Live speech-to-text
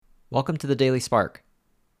Welcome to the Daily Spark.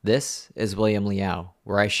 This is William Liao,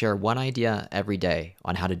 where I share one idea every day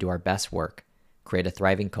on how to do our best work, create a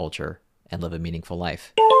thriving culture, and live a meaningful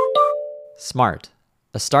life. Smart,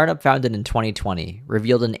 a startup founded in 2020,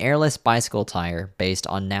 revealed an airless bicycle tire based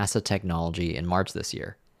on NASA technology in March this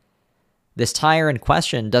year. This tire in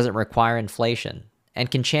question doesn't require inflation and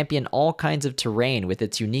can champion all kinds of terrain with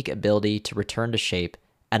its unique ability to return to shape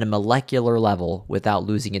at a molecular level without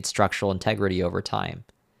losing its structural integrity over time.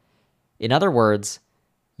 In other words,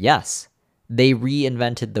 yes, they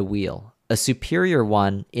reinvented the wheel, a superior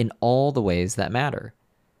one in all the ways that matter.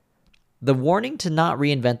 The warning to not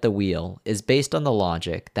reinvent the wheel is based on the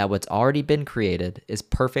logic that what's already been created is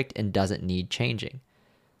perfect and doesn't need changing.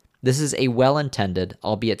 This is a well-intended,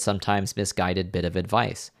 albeit sometimes misguided bit of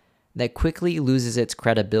advice that quickly loses its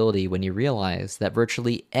credibility when you realize that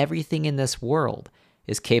virtually everything in this world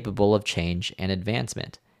is capable of change and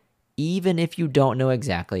advancement, even if you don't know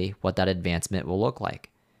exactly what that advancement will look like.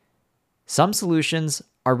 Some solutions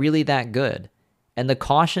are really that good, and the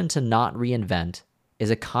caution to not reinvent is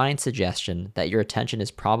a kind suggestion that your attention is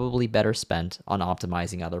probably better spent on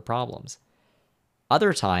optimizing other problems.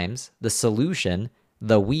 Other times, the solution,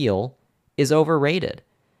 the wheel, is overrated,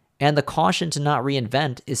 and the caution to not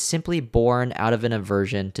reinvent is simply born out of an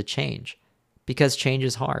aversion to change, because change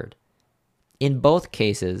is hard. In both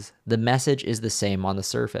cases, the message is the same on the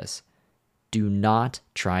surface. Do not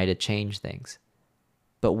try to change things.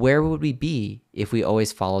 But where would we be if we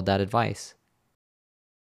always followed that advice?